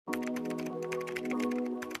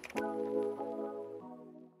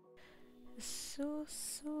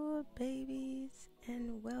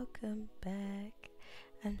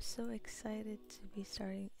so excited to be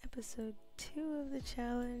starting episode 2 of the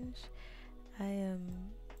challenge. I'm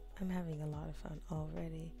having a lot of fun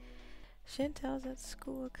already. Chantel's at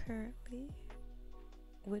school currently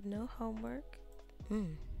with no homework.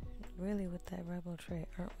 Really with that rebel trait,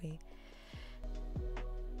 aren't we?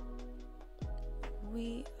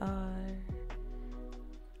 We are,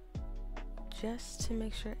 just to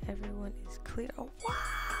make sure everyone is clear. Oh,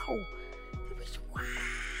 wow! It was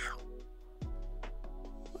wow!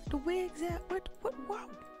 What the wigs at? What? Wow!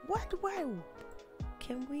 What? Wow!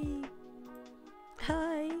 Can we?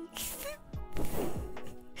 Hi!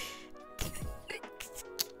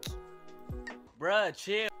 Bruh,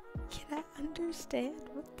 chill. Can I understand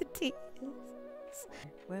what the tea is?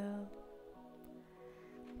 Well,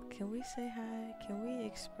 can we say hi? Can we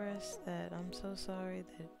express that I'm so sorry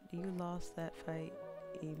that you lost that fight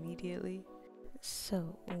immediately?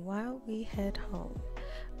 So, while we head home,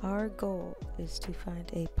 our goal is to find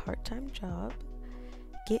a part-time job,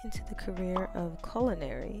 get into the career of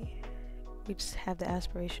culinary. We just have the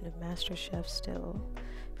aspiration of master chef still,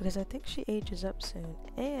 because I think she ages up soon,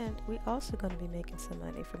 and we also going to be making some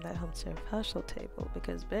money from that home serve hustle table,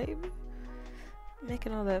 because baby,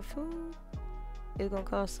 making all that food is going to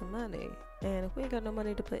cost some money, and if we ain't got no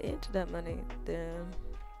money to put into that money, then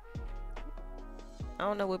I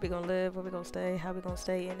don't know where we going to live, where we going to stay, how we going to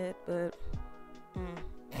stay in it, but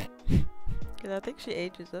because I think she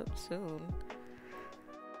ages up soon.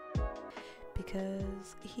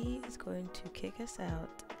 Because he is going to kick us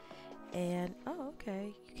out. And oh,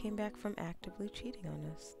 okay, you came back from actively cheating on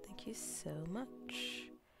us. Thank you so much.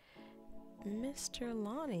 Mr.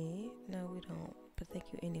 Lonnie, no we don't, but thank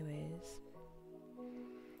you anyways,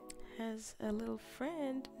 has a little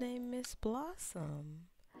friend named Miss Blossom,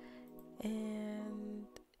 and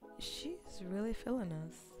she's really feeling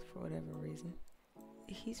us for whatever reason.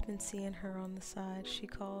 He's been seeing her on the side, she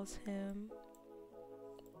calls him,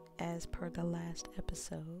 as per the last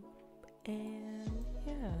episode, and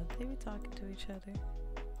yeah, they were talking to each other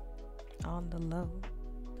on the low.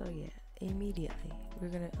 So yeah, immediately we're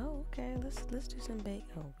gonna, oh okay, let's do some bake.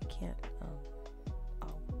 Oh, we can't.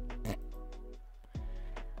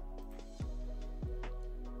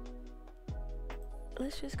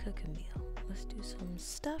 Let's just cook a meal. Let's do some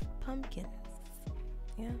stuffed pumpkins.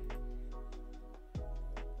 Yeah.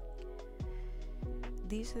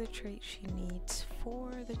 These are the traits she needs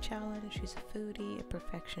for the challenge. She's a foodie, a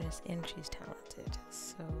perfectionist, and she's talented.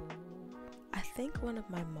 So I think one of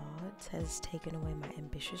my mods has taken away my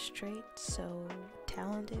ambitious trait, so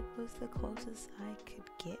talented was the closest I could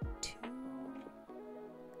get to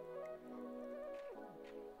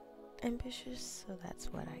ambitious, so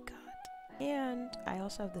that's what I got. And I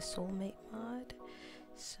also have the soulmate mod,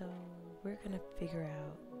 so we're gonna figure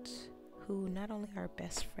out who not only our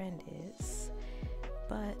best friend is,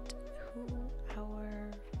 but who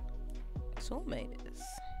our soulmate is,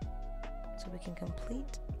 so we can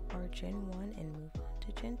complete our Gen 1 and move on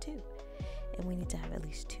to Gen 2. And we need to have at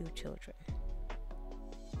least 2 children.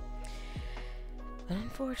 But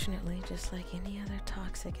unfortunately, just like any other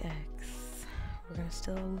toxic ex, we're gonna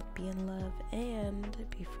still be in love and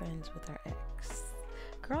be friends with our ex.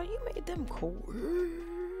 Girl, you made them quick.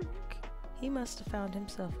 He must have found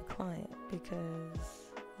himself a client, because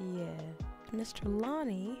yeah, Mr.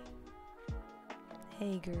 Lonnie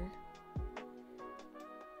Hager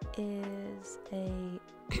is a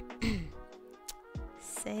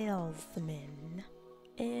salesman,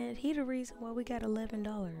 and he the reason why we got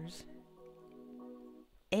 $11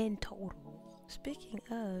 in total. Speaking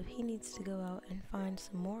of, he needs to go out and find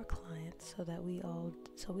some more clients so that we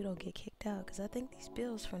don't get kicked out, because I think these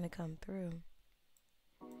bills finna come through.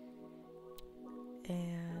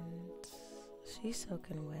 And she's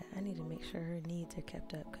soaking wet. I need to make sure her needs are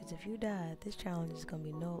kept up, because if you die, this challenge is gonna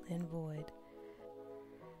be null and void.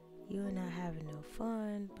 You are not having no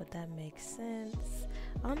fun, but that makes sense.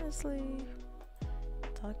 Honestly,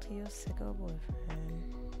 talk to your sicko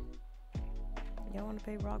boyfriend. Y'all want to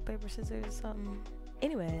play rock, paper, scissors or something?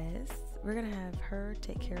 Anyways, we're gonna have her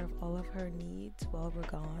take care of all of her needs while we're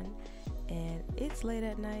gone. And it's late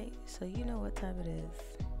at night, so you know what time it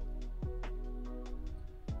is.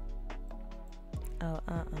 Oh,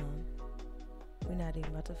 we're not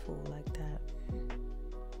even about to fool like that.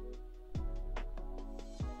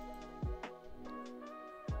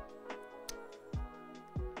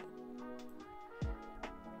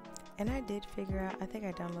 And I did figure out, I think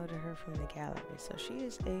I downloaded her from the gallery, so she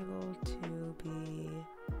is able to be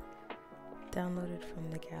downloaded from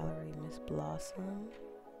the gallery, Miss Blossom.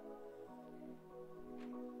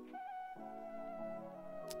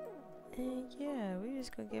 And yeah, we're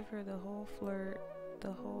just gonna give her the whole flirt,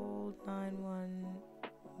 the whole 911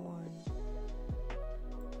 one.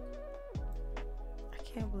 I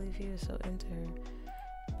can't believe he was so into her.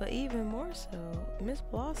 But even more so, Miss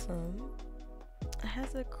Blossom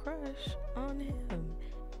has a crush on him.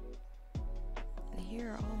 And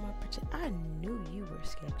here are all my I knew you were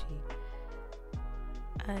sketchy.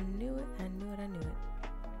 I knew it, I knew it, I knew it.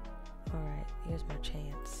 Alright, here's my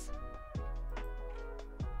chance.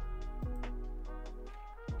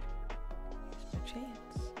 Here's my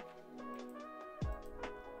chance.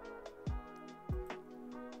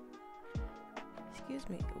 Excuse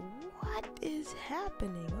me, what is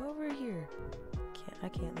happening over here? I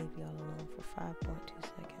can't leave y'all alone for 5.2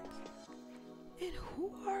 seconds. And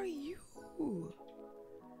who are you?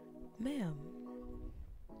 Ma'am.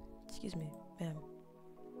 Excuse me, ma'am.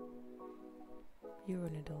 You're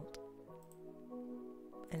an adult.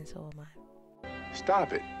 And so am I.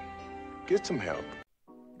 Stop it. Get some help.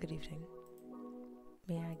 Good evening.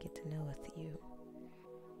 May I get to know with you?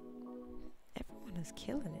 Everyone is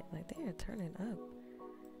killing it. Like, they are turning up.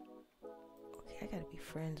 Okay, I gotta be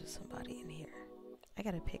friends with somebody in here. I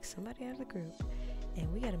gotta pick somebody out of the group,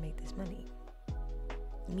 and we gotta make this money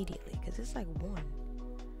immediately, because it's like 1.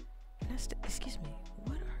 And excuse me,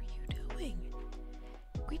 what are you doing?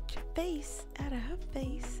 Get your face out of her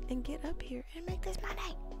face and get up here and make this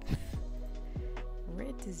money.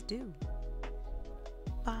 Rent is due.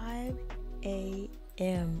 5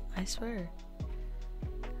 a.m. I swear.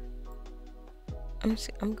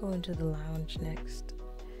 I'm going to the lounge next.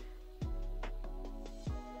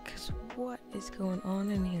 Cause what is going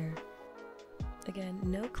on in here? Again,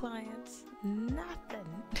 no clients, nothing.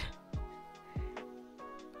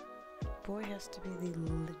 Boy has to be the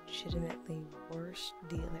legitimately worst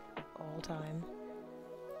dealer of all time.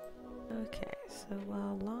 Okay, so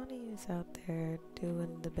while Lonnie is out there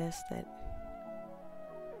doing the best that...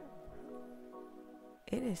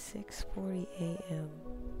 It is 6:40 a.m.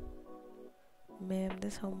 Ma'am,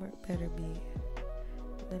 this homework better be...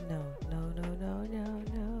 No.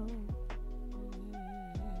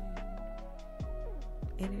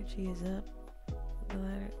 Energy is up.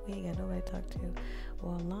 We ain't got nobody to talk to.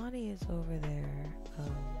 While Lonnie is over there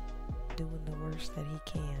doing the worst that he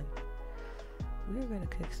can, we're gonna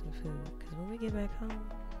cook some food, because when we get back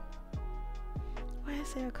home, why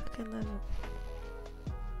is there a cooking level?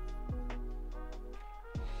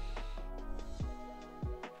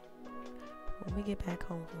 When we get back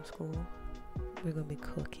home from school, we're gonna be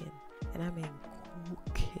cooking, and I mean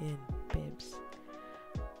cooking, babes.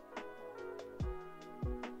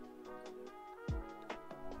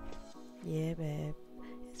 Yeah, babe.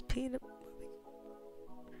 It's peanut.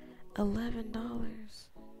 $11.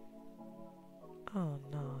 Oh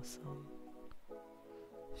no, son.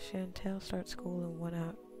 Chantel starts school in 1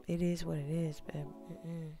 hour. It is what it is, babe.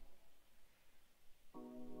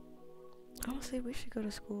 Honestly, we should go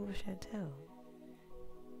to school with Chantel.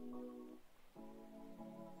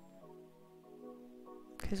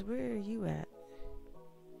 Cause where are you at?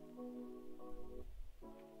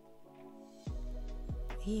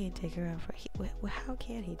 He ain't take her out for... how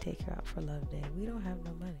can he take her out for Love Day? We don't have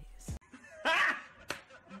no monies.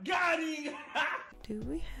 Got him! Do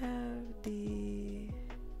we have the...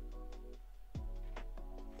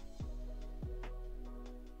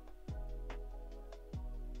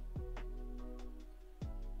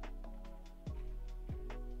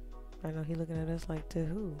 I know he looking at us like, to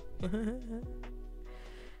who?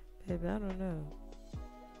 Baby, I don't know.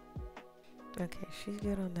 Okay, she's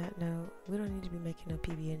good on that note. We don't need to be making no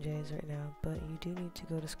PB&Js right now, but you do need to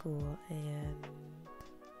go to school, and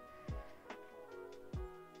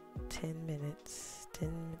 10 minutes.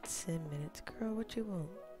 Girl, what you want?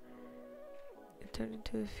 It turned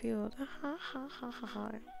into a field.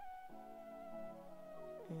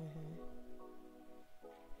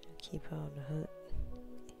 Keep her on the hook.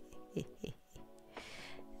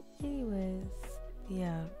 Anyways,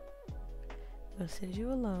 yeah. I'll send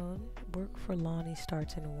you alone. Work for Lonnie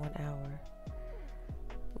starts in 1 hour.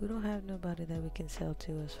 We don't have nobody that we can sell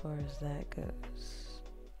to as far as that goes.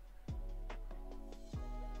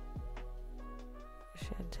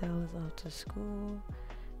 Chantel is off to school.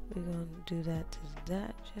 We're gonna do that to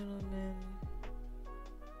that gentleman.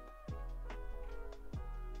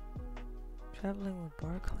 Traveling with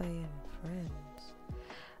Barclay and friends.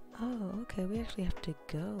 Oh, okay. We actually have to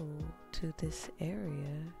go to this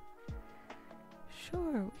area.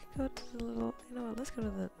 Sure, we can go to the little, you know what, let's go to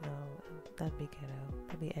the, no, that'd be ghetto.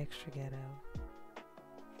 That'd be extra ghetto.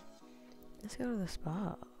 Let's go to the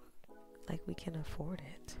spa. Like we can afford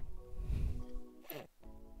it.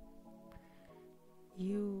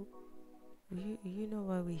 You know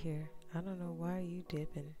why we here. I don't know why you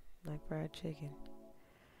dipping like fried chicken.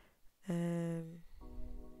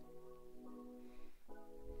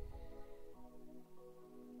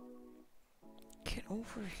 Get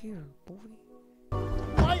over here, boy.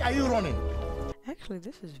 Why are you running? Actually,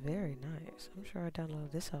 this is very nice. I'm sure I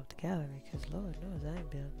downloaded this off the gallery because Lord knows I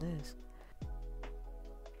ain't built this.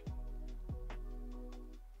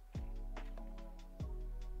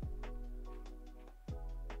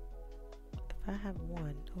 If I have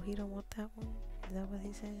one, oh, he don't want that one? Is that what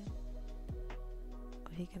he's saying?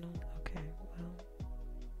 Oh, he can only, okay, well.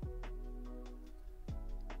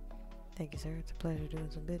 Thank you, sir. It's a pleasure doing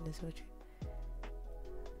some business with you.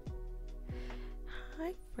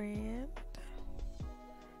 Hi, friend.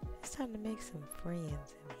 It's time to make some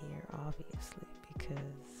friends in here, obviously,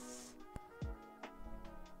 because...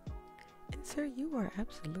 And sir, you are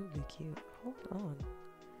absolutely cute. Hold on.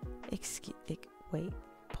 Wait,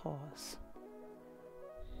 pause.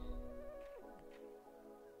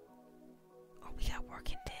 Oh, we got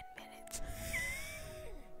work in 10 minutes.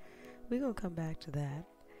 We're gonna come back to that.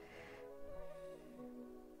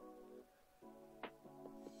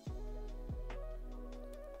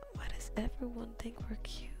 Why does everyone think we're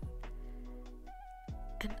cute?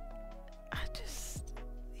 And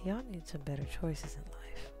y'all need some better choices in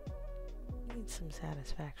life. We need some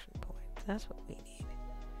satisfaction points. That's what we need.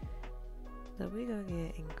 So we're gonna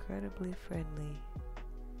get incredibly friendly.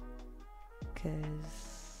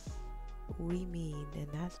 Because we mean, and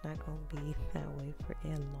that's not gonna be that way for a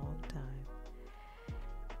long time.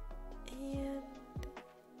 And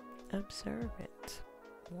observant.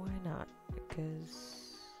 Why not?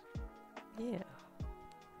 Because, yeah.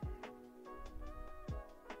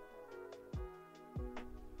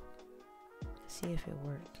 See if it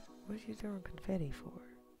worked. What are you throwing confetti for?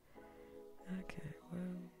 Okay,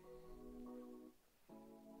 well.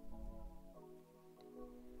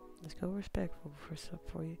 Let's go respectful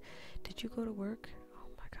for you. Did you go to work? Oh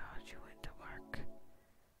my God, you went to work.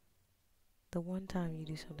 The one time you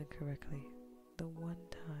do something correctly. The one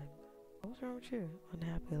time. What's wrong with you?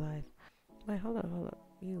 Unhappy life. Wait, hold up.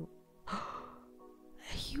 You.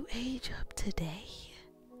 You age up today?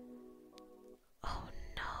 Oh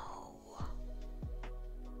no.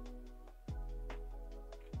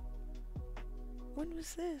 When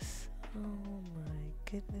was this? Oh my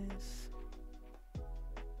goodness.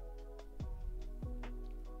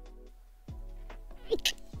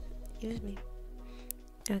 Excuse me.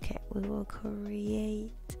 Okay, we will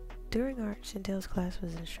create. During Art, Chantel's class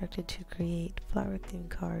was instructed to create flower-themed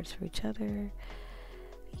cards for each other.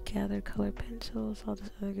 We gathered colored pencils, all this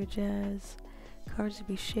other good jazz. Cards to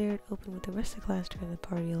be shared, open with the rest of the class during the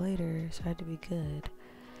party later, so I had to be good.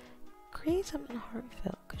 Create something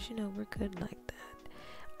heartfelt, because you know, we're good like that.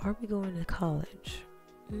 Are we going to college?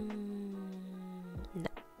 No.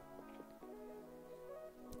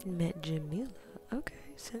 Met Jamila.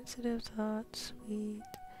 Okay, sensitive thoughts, sweet.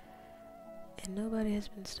 And nobody has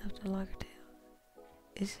been stuffed in a locker tail.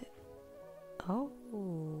 Is it? Oh.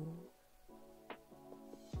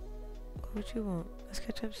 What would you want? Let's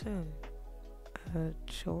catch up soon.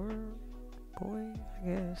 Sure, boy, I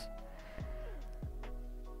guess.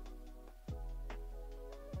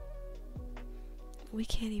 We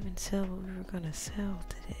can't even sell what we were gonna sell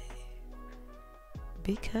today.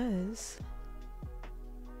 Because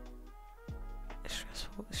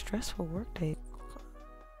stressful work day.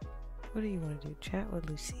 What do you want to do? Chat with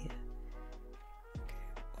Lucia. Okay,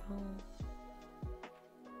 well.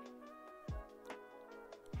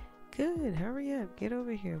 Good, hurry up. Get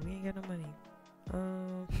over here. We ain't got no money.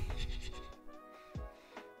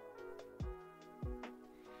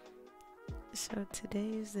 So today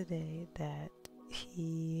is the day that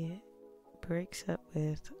he breaks up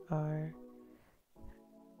with our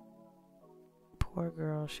poor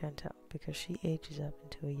girl Chantel because she ages up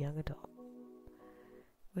into a young adult.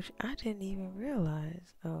 Which I didn't even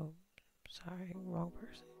realize. Oh, sorry, wrong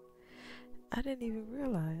person. I didn't even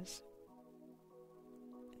realize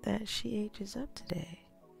that she ages up today.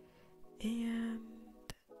 And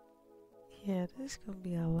yeah, this is gonna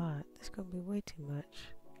be a lot. This is gonna be way too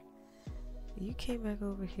much. You came back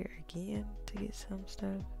over here again to get some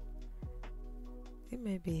stuff. It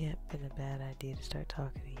may be been a bad idea to start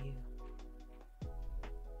talking to you.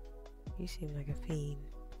 You seem like a fiend.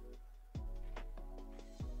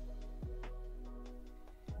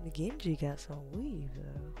 The Genji got some weave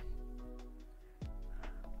though.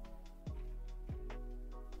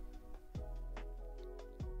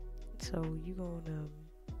 So you gonna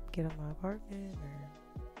get on my apartment or?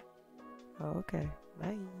 Oh, okay.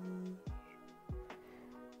 Bye.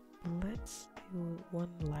 Let's do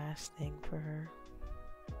one last thing for her.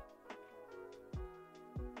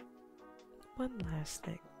 One last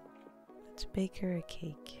thing. Let's bake her a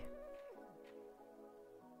cake.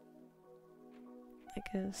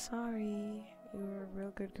 Like sorry, you were a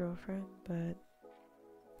real good girlfriend, but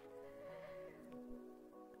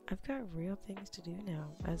I've got real things to do now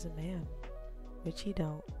as a man, which he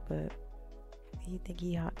don't, but he think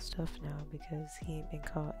he hot stuff now because he ain't been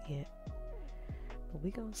caught yet. But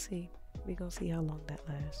we gonna see. We gonna see how long that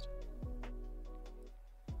lasts.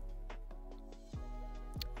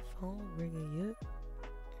 Phone ringing yet?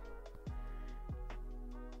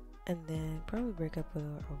 And then probably break up with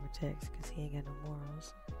her over text because he ain't got no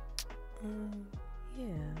morals.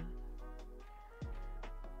 Yeah.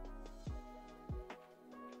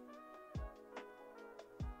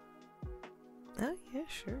 Oh yeah,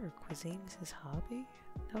 sure. Cuisine is his hobby.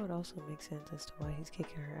 That would also make sense as to why he's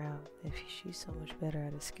kicking her out. If she's so much better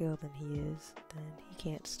at a skill than he is, then he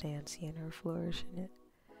can't stand seeing her flourish in it.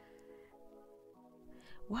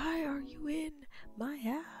 Why are you in my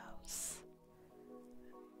house?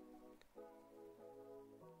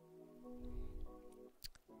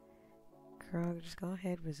 Girl, just go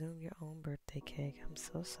ahead, resume your own birthday cake. I'm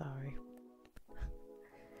so sorry.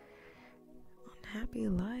 Unhappy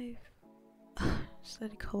life.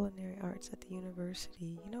 Study culinary arts at the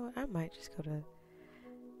university. You know what? I might just go to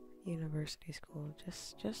university school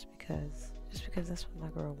just because that's what my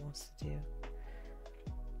girl wants to do.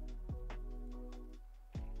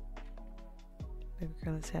 Baby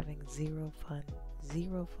girl is having zero fun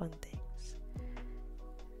things.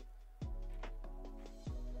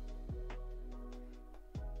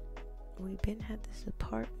 We've been at this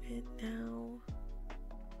apartment now.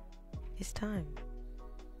 It's time.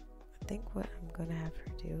 I think what I'm gonna have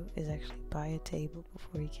her do is actually buy a table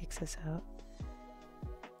before he kicks us out.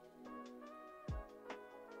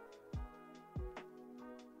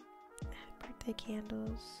 Birthday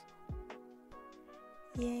candles.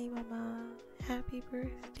 Yay, mama. Happy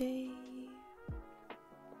birthday.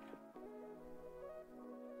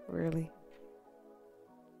 Really?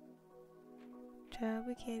 Child,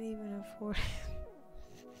 we can't even afford it.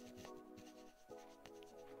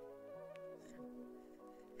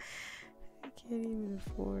 We can't even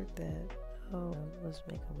afford that. Oh, let's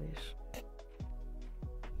make a wish.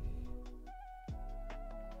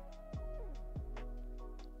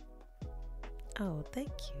 Oh, thank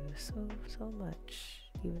you so much.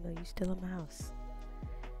 Even though you're still in my house.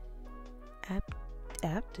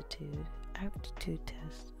 Aptitude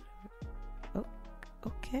test. Oh,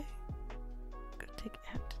 okay. Go take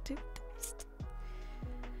aptitude test.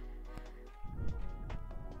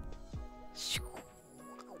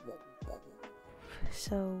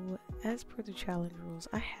 So, as per the challenge rules,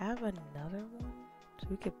 I have another one. So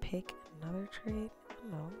we could pick another trait. I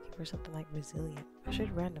don't know, give her something like resilient. I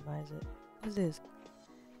should randomize it. What's this?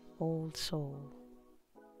 Old soul.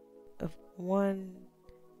 Of 1,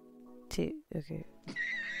 2. Okay.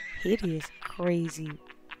 Hideous, crazy.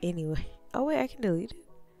 Anyway. Oh wait, I can delete it.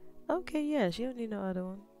 Okay, yeah, she don't need no other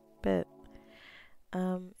one. But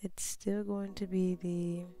it's still going to be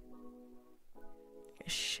the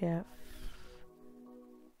chef.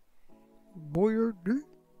 Boyardee.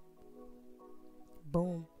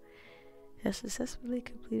 Boom. Has successfully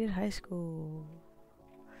completed high school.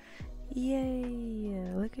 Yay!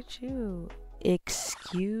 Look at you.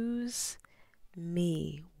 Excuse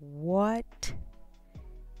me. What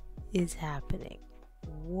is happening?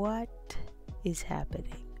 What is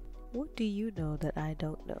happening? What do you know that I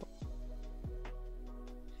don't know?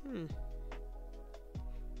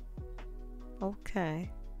 Okay.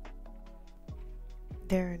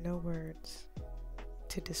 There are no words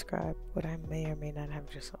to describe what I may or may not have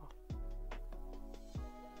just saw.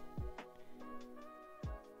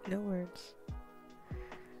 No words.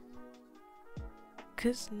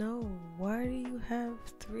 Cause no, why do you have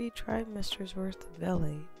 3 trimesters worth of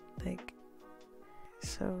belly? Like,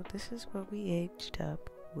 so this is what we aged up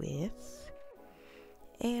with.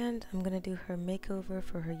 And I'm gonna do her makeover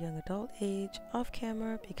for her young adult age off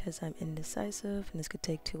camera because I'm indecisive and this could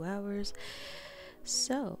take 2 hours.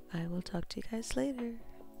 So I will talk to you guys later.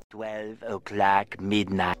 12 o'clock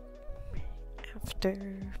midnight. After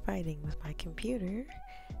fighting with my computer,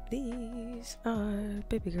 these are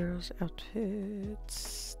baby girl's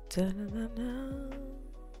outfits. Da-na-na-na.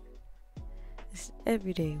 This is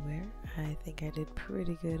everyday wear. I think I did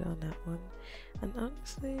pretty good on that one. And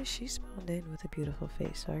honestly, she spawned in with a beautiful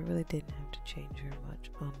face, so I really didn't have to change her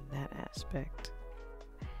much on that aspect.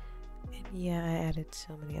 And yeah, I added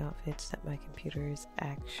so many outfits that my computer is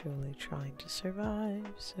actually trying to survive,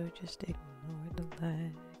 so just ignore the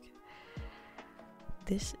lag.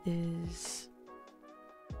 This is...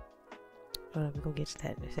 we're gonna get to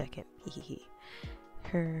that in a second.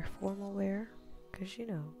 Her formal wear, because you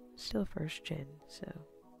know, still first gen, so...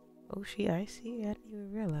 Oh, she icy? I didn't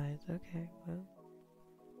even realize. Okay, well,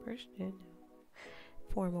 first gen.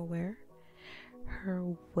 Formal wear. her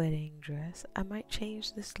wedding dress. I might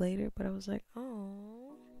change this later, but I was like,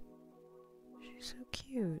 oh, she's so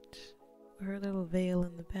cute. Her little veil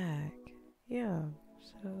in the back. Yeah,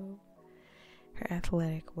 so her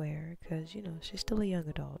athletic wear, because you know she's still a young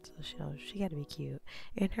adult, so she gotta be cute.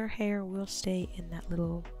 And her hair will stay in that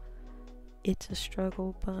little "it's a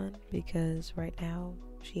struggle" bun, because right now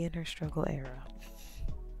she in her struggle era.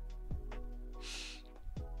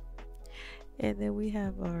 And then we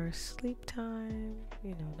have our sleep time,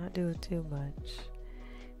 you know, not doing too much.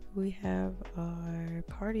 We have our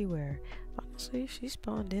party wear. Honestly, she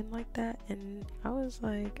spawned in like that, and I was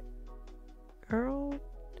like, girl,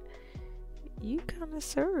 you kind of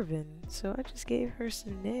serving. So I just gave her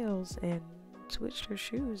some nails and switched her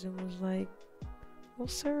shoes and was like, well,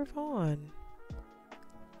 serve on.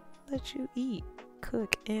 Let you eat,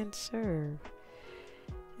 cook, and serve.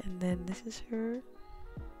 And then this is her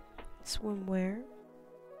swimwear.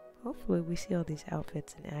 Hopefully we see all these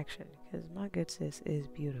outfits in action, because my good sis is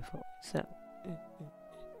beautiful. So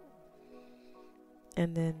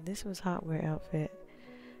and then this was hot wear outfit.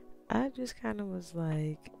 I just kind of was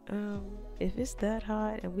like, if it's that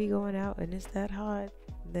hot and we going out and it's that hot,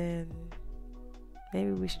 then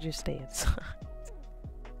maybe we should just stay inside.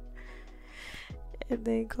 And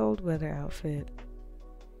then cold weather outfit.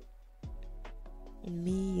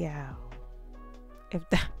 Meow. If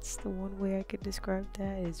that's the one way I could describe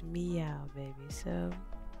that, is meow, baby. So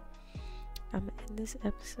I'm gonna end this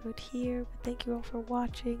episode here, but thank you all for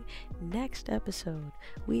watching. Next episode,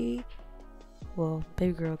 well,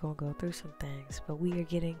 baby girl gonna go through some things, but we are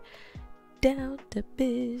getting down to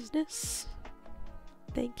business.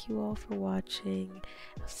 Thank you all for watching.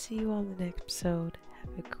 I'll see you all in the next episode.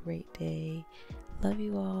 Have a great day. Love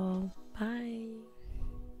you all. Bye.